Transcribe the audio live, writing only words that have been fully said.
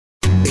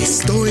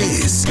Esto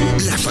es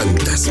La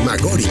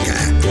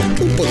Fantasmagórica,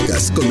 un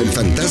podcast con el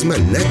fantasma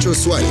Nacho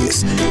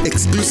Suárez,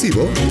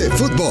 exclusivo de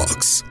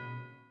Footbox.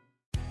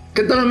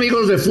 ¿Qué tal,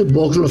 amigos de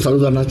Footbox? Los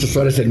saluda Nacho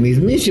Suárez, el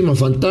mismísimo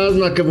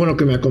fantasma. Qué bueno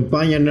que me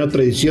acompañan en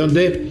otra edición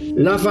de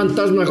La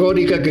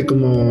Fantasmagórica, que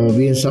como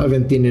bien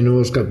saben tiene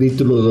nuevos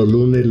capítulos los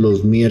lunes,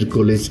 los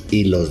miércoles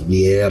y los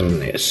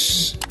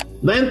viernes.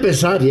 Va a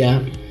empezar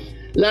ya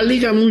la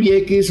Liga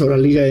MX o la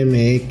Liga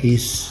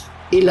MX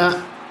y la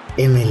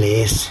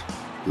MLS.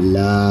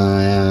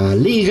 La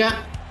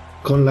liga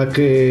con la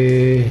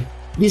que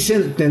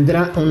dicen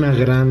tendrá una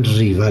gran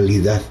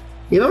rivalidad.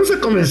 Y vamos a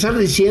comenzar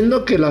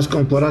diciendo que las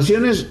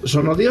comparaciones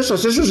son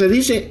odiosas, eso se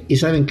dice. ¿Y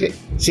saben qué?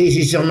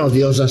 Sí, son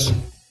odiosas.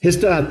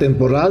 Esta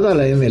temporada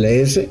la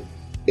MLS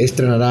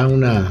estrenará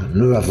una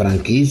nueva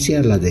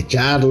franquicia, la de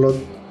Charlotte.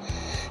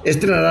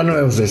 Estrenará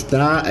nuevos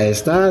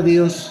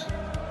estadios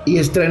y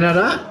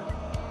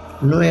estrenará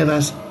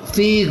nuevas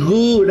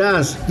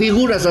figuras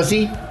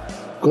así,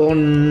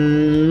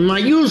 con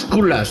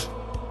mayúsculas,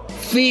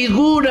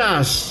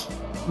 figuras,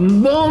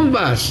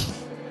 bombas.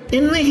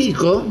 En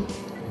México,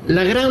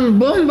 la gran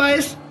bomba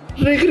es: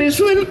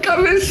 regresó el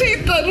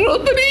Cabecita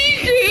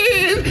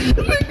Rodríguez.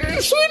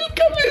 Regresó el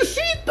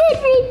Cabecita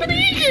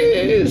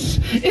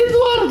Rodríguez.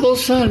 Eduardo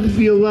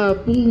Salvio va a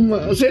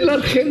Pumas. El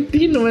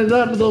argentino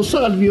Eduardo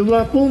Salvio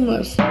va a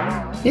Pumas.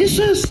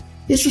 Esos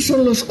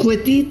son los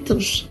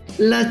cuetitos,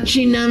 las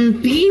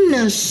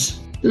chinampinas,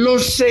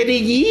 los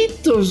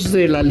cerillitos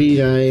de la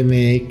Liga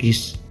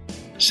MX.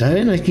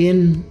 ¿Saben a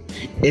quién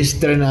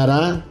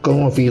estrenará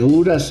como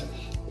figuras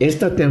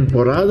esta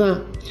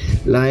temporada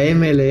la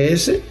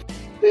MLS?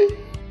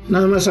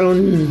 Nada más a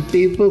un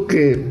tipo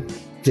que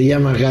se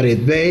llama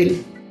Gareth Bale,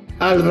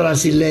 al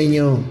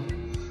brasileño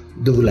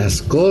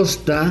Douglas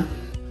Costa,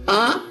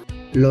 a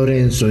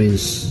Lorenzo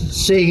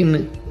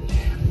Insigne,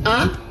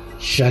 a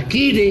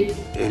Shaqiri.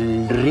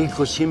 El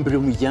rico siempre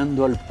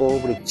humillando al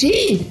pobre.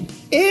 Sí,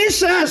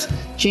 esas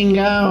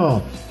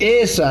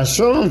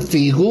son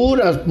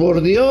figuras,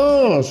 por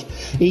Dios.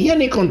 Y ya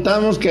ni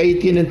contamos que ahí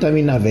tienen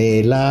también a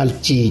Vela,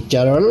 al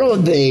Chícharo, al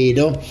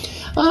Lodeiro,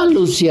 a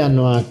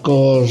Luciano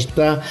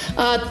Acosta,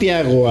 a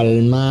Thiago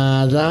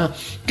Almada,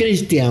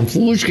 Cristian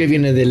Fuchs, que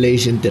viene de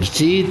Leicester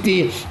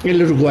City,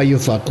 el uruguayo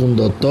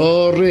Facundo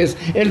Torres,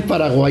 el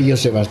paraguayo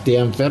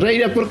Sebastián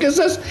Ferreira, porque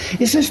esas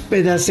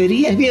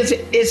pedacerías,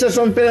 fíjense, esas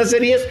son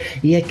pedacerías,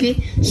 y aquí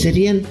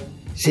serían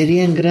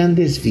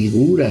grandes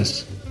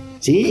figuras,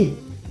 ¿sí?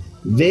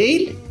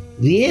 Bale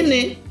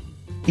viene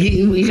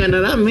y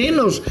ganará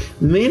menos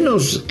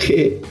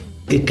que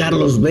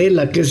Carlos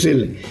Vela, que es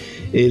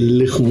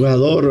el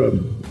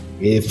jugador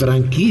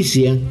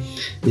franquicia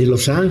de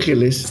Los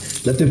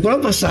Ángeles. La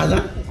temporada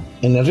pasada,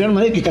 en el Real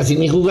Madrid, que casi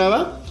ni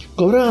jugaba,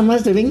 cobraba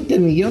más de $20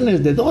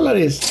 millones.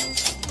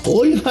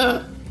 Hoy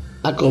va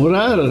a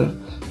cobrar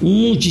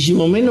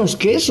muchísimo menos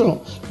que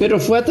eso, pero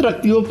fue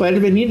atractivo para él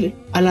venir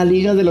a la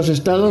Liga de los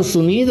Estados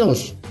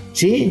Unidos.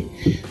 Sí,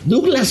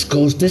 Douglas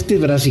Costa, este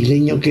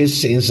brasileño que es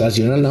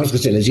sensacional, nada más que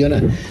se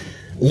lesiona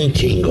un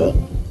chingo.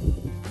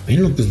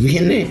 Bueno, pues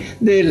viene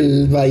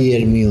del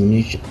Bayern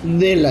Múnich,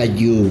 de la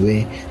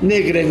Juve,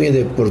 del Gremio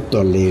de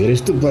Porto Alegre,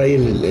 estuvo por ahí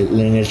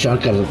en el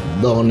Shakhtar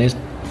Donetsk.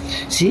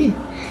 Sí,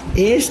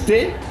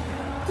 este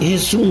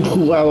es un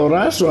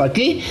jugadorazo.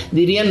 Aquí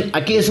dirían,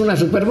 aquí es una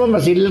super bomba.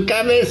 Si el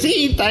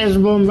Cabecita es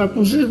bomba,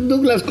 pues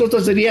Douglas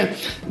Costa sería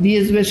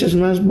 10 veces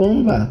más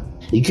bomba.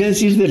 ¿Y qué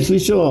decir del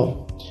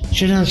suizo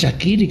Xherdan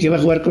Shaqiri, que va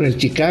a jugar con el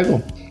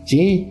Chicago?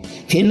 Sí,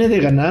 tiene de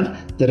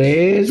ganar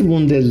 3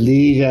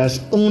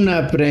 Bundesligas,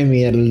 una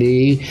Premier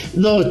League,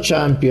 2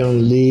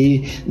 Champions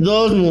League,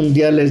 2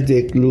 mundiales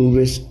de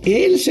clubes.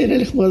 Él será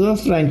el jugador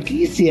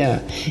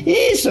franquicia.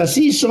 Esas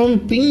sí son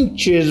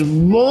pinches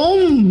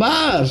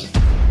bombas.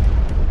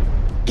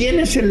 ¿Quién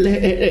es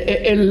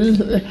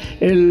el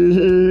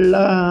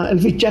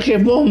fichaje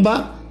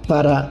bomba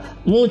para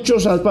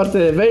muchos, aparte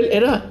de Bale?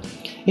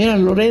 Era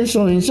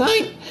Lorenzo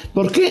Insigne.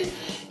 ¿Por qué?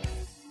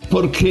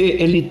 Porque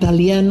el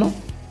italiano,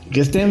 que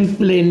está en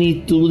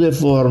plenitud de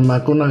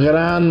forma, con una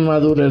gran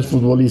madurez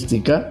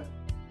futbolística,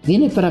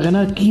 viene para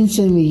ganar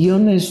 $15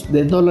 millones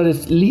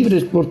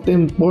libres por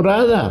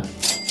temporada.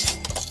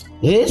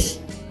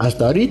 Es,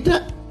 hasta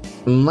ahorita,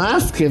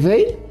 más que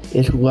Bale,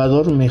 el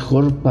jugador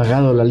mejor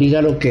pagado de la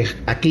liga, lo que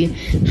aquí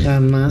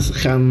jamás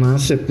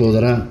se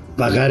podrá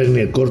pagar en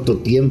el corto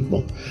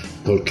tiempo,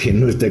 porque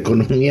nuestra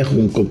economía,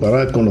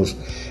 comparada con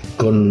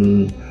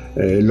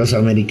los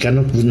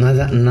americanos, pues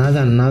nada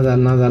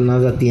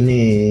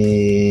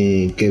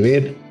tiene que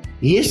ver.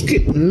 Y es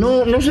que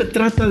no se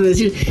trata de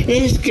decir,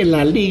 es que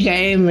la Liga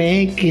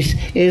MX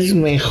es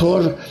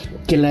mejor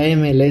que la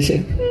MLS.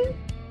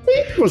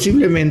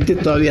 Posiblemente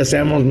todavía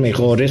seamos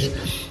mejores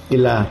que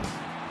la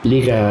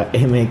Liga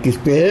MX,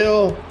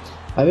 pero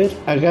a ver,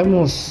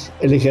 hagamos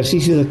el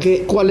ejercicio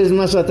de cuál es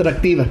más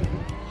atractiva.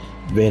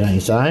 Ver a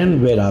Insigne,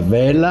 ver a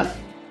Vela.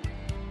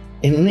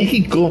 En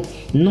México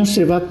no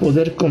se va a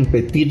poder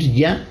competir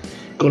ya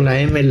con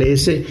la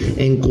MLS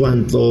en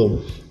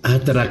cuanto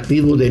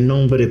atractivo de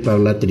nombre para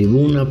la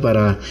tribuna,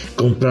 para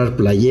comprar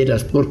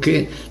playeras. ¿Por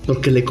qué?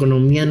 Porque la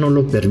economía no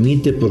lo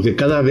permite, porque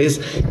cada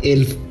vez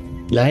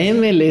la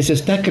MLS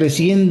está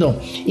creciendo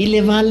y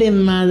le vale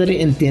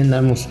madre,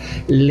 entiendamos,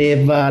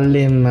 le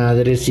vale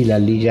madre si la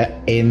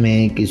Liga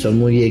MX o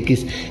muy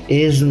X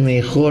es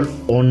mejor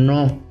o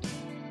no.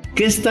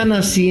 ¿Qué están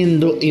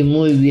haciendo? Y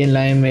muy bien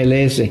la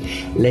MLS,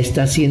 la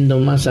está haciendo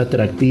más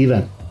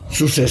atractiva.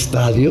 Sus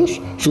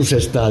estadios,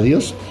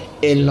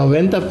 el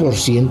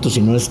 90%,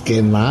 si no es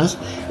que más,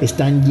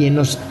 están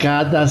llenos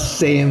cada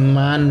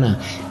semana.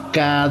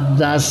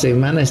 Cada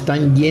semana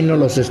están llenos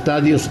los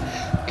estadios.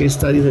 ¿Qué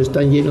estadios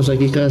están llenos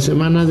aquí cada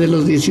semana de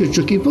los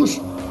 18 equipos?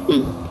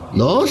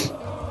 2,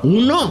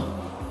 1,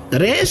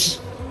 3.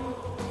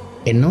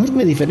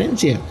 Enorme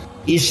diferencia.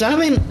 ¿Y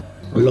saben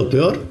lo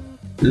peor?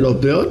 Lo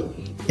peor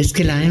es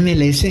que la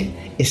MLS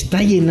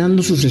está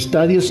llenando sus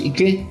estadios, ¿y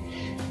qué?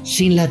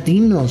 Sin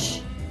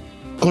latinos,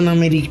 con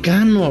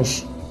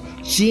americanos.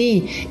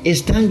 Sí,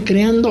 están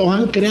creando o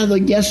han creado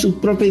ya su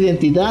propia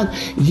identidad.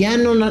 Ya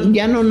no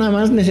nada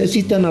más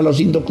necesitan a los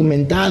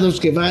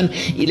indocumentados que van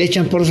y le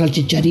echan porros al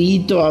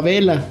Chicharito, a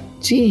Vela.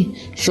 Sí,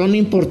 son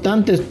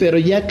importantes, pero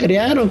ya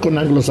crearon con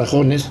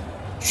anglosajones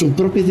su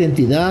propia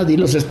identidad y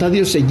los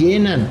estadios se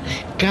llenan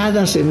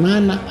cada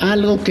semana,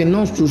 algo que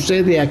no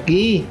sucede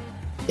aquí.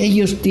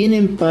 Ellos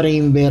tienen para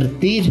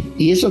invertir,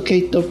 y eso que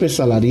hay tope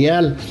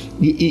salarial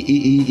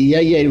y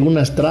hay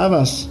algunas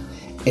trabas.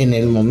 En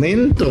el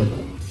momento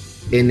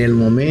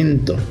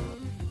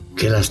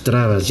que las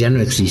trabas ya no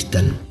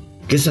existan,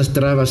 que esas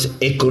trabas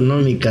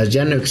económicas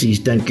ya no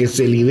existan, que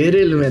se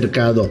libere el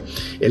mercado,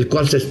 el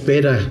cual se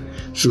espera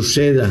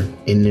suceda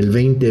en el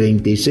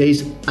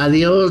 2026,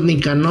 adiós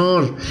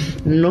Nicanor,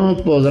 no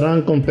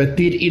podrán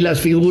competir, y las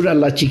figuras,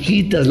 las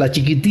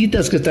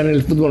chiquititas que están en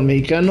el fútbol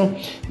mexicano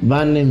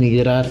van a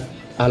emigrar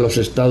a los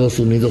Estados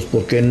Unidos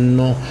porque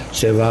no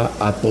se va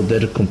a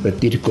poder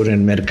competir con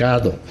el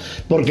mercado,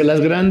 porque las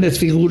grandes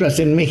figuras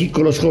en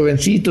México, los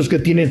jovencitos que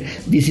tienen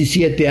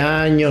 17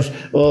 años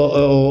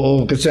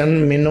o que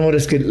sean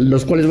menores, que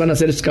los cuales van a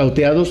ser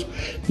escauteados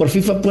por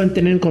FIFA, pueden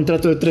tener un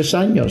contrato de 3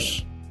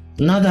 años,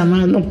 nada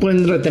más, no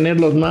pueden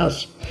retenerlos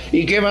más.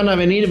 ¿Y qué van a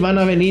venir? Van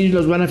a venir y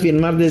los van a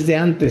firmar desde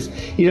antes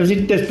y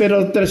decir, te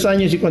espero 3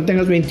 años y cuando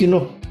tengas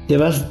 21 te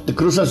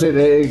cruzas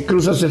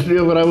el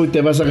Río Bravo y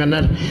te vas a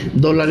ganar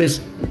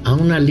dólares a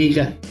una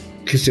liga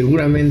que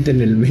seguramente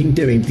en el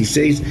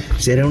 2026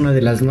 será una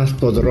de las más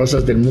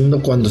poderosas del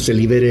mundo cuando se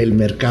libere el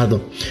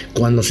mercado,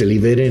 cuando se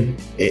libere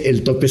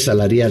el tope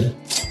salarial.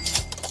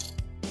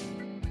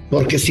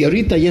 Porque si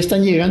ahorita ya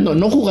están llegando,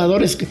 no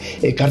jugadores,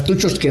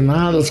 cartuchos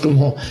quemados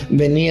como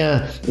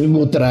venía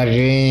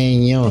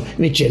Butragueño,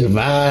 Michel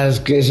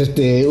Vázquez,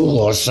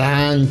 Hugo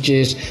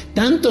Sánchez,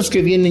 tantos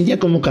que vienen ya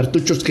como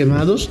cartuchos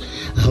quemados,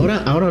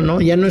 ahora no,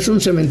 ya no es un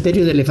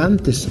cementerio de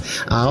elefantes.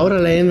 Ahora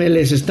la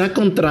MLS está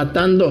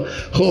contratando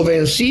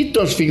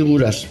jovencitos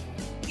figuras,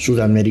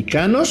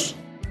 sudamericanos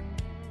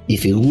y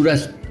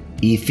figuras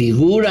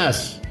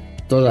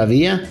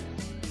todavía.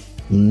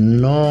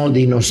 No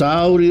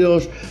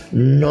dinosaurios,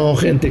 no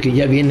gente que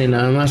ya viene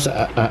nada más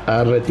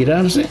a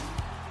retirarse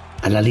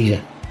a la liga.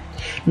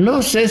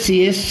 No sé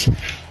si es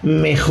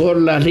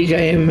mejor la Liga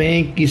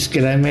MX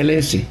que la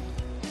MLS.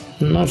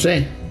 No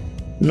sé.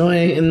 No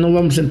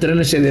vamos a entrar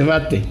en ese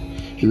debate.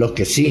 Lo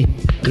que sí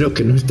creo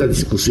que en esta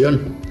discusión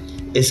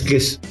es que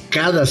es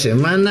cada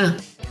semana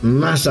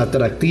más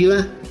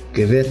atractiva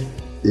que ver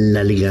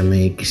la Liga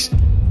MX.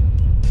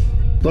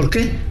 ¿Por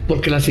qué?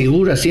 Porque la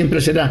figura siempre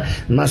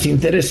será más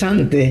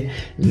interesante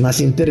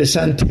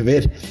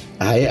ver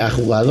a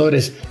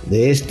jugadores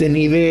de este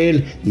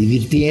nivel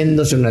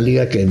divirtiéndose en una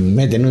liga que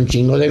meten un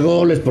chingo de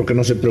goles porque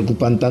no se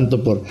preocupan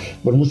tanto por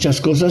muchas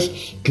cosas,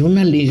 que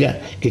una liga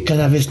que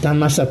cada vez está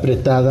más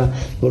apretada,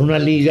 por una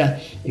liga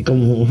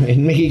como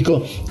en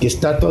México que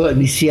está toda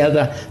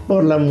viciada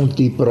por la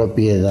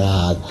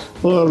multipropiedad,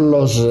 por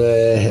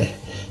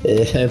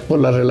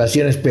las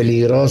relaciones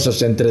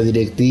peligrosas entre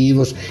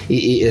directivos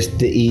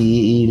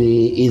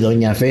y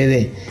doña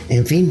Fede.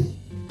 En fin,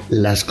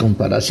 las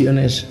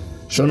comparaciones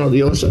son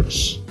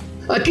odiosas.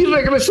 Aquí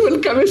regresó el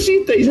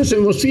cabecita y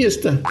hacemos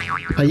fiesta.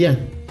 Allá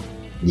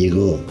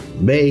llegó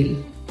Bale,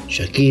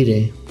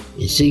 Shaqiri,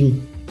 Insigne,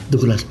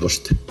 Douglas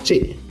Costa.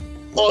 Sí,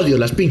 odio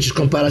las pinches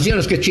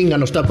comparaciones. Que chinga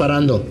nos está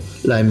parando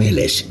la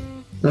MLS.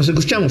 Nos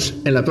escuchamos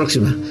en la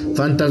próxima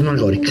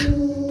Fantasmagórica.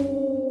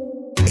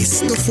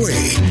 Esto fue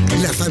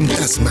La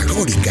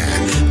Fantasmagórica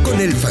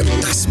con el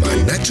fantasma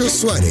Nacho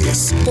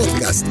Suárez,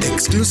 podcast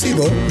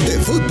exclusivo de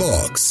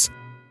Footbox.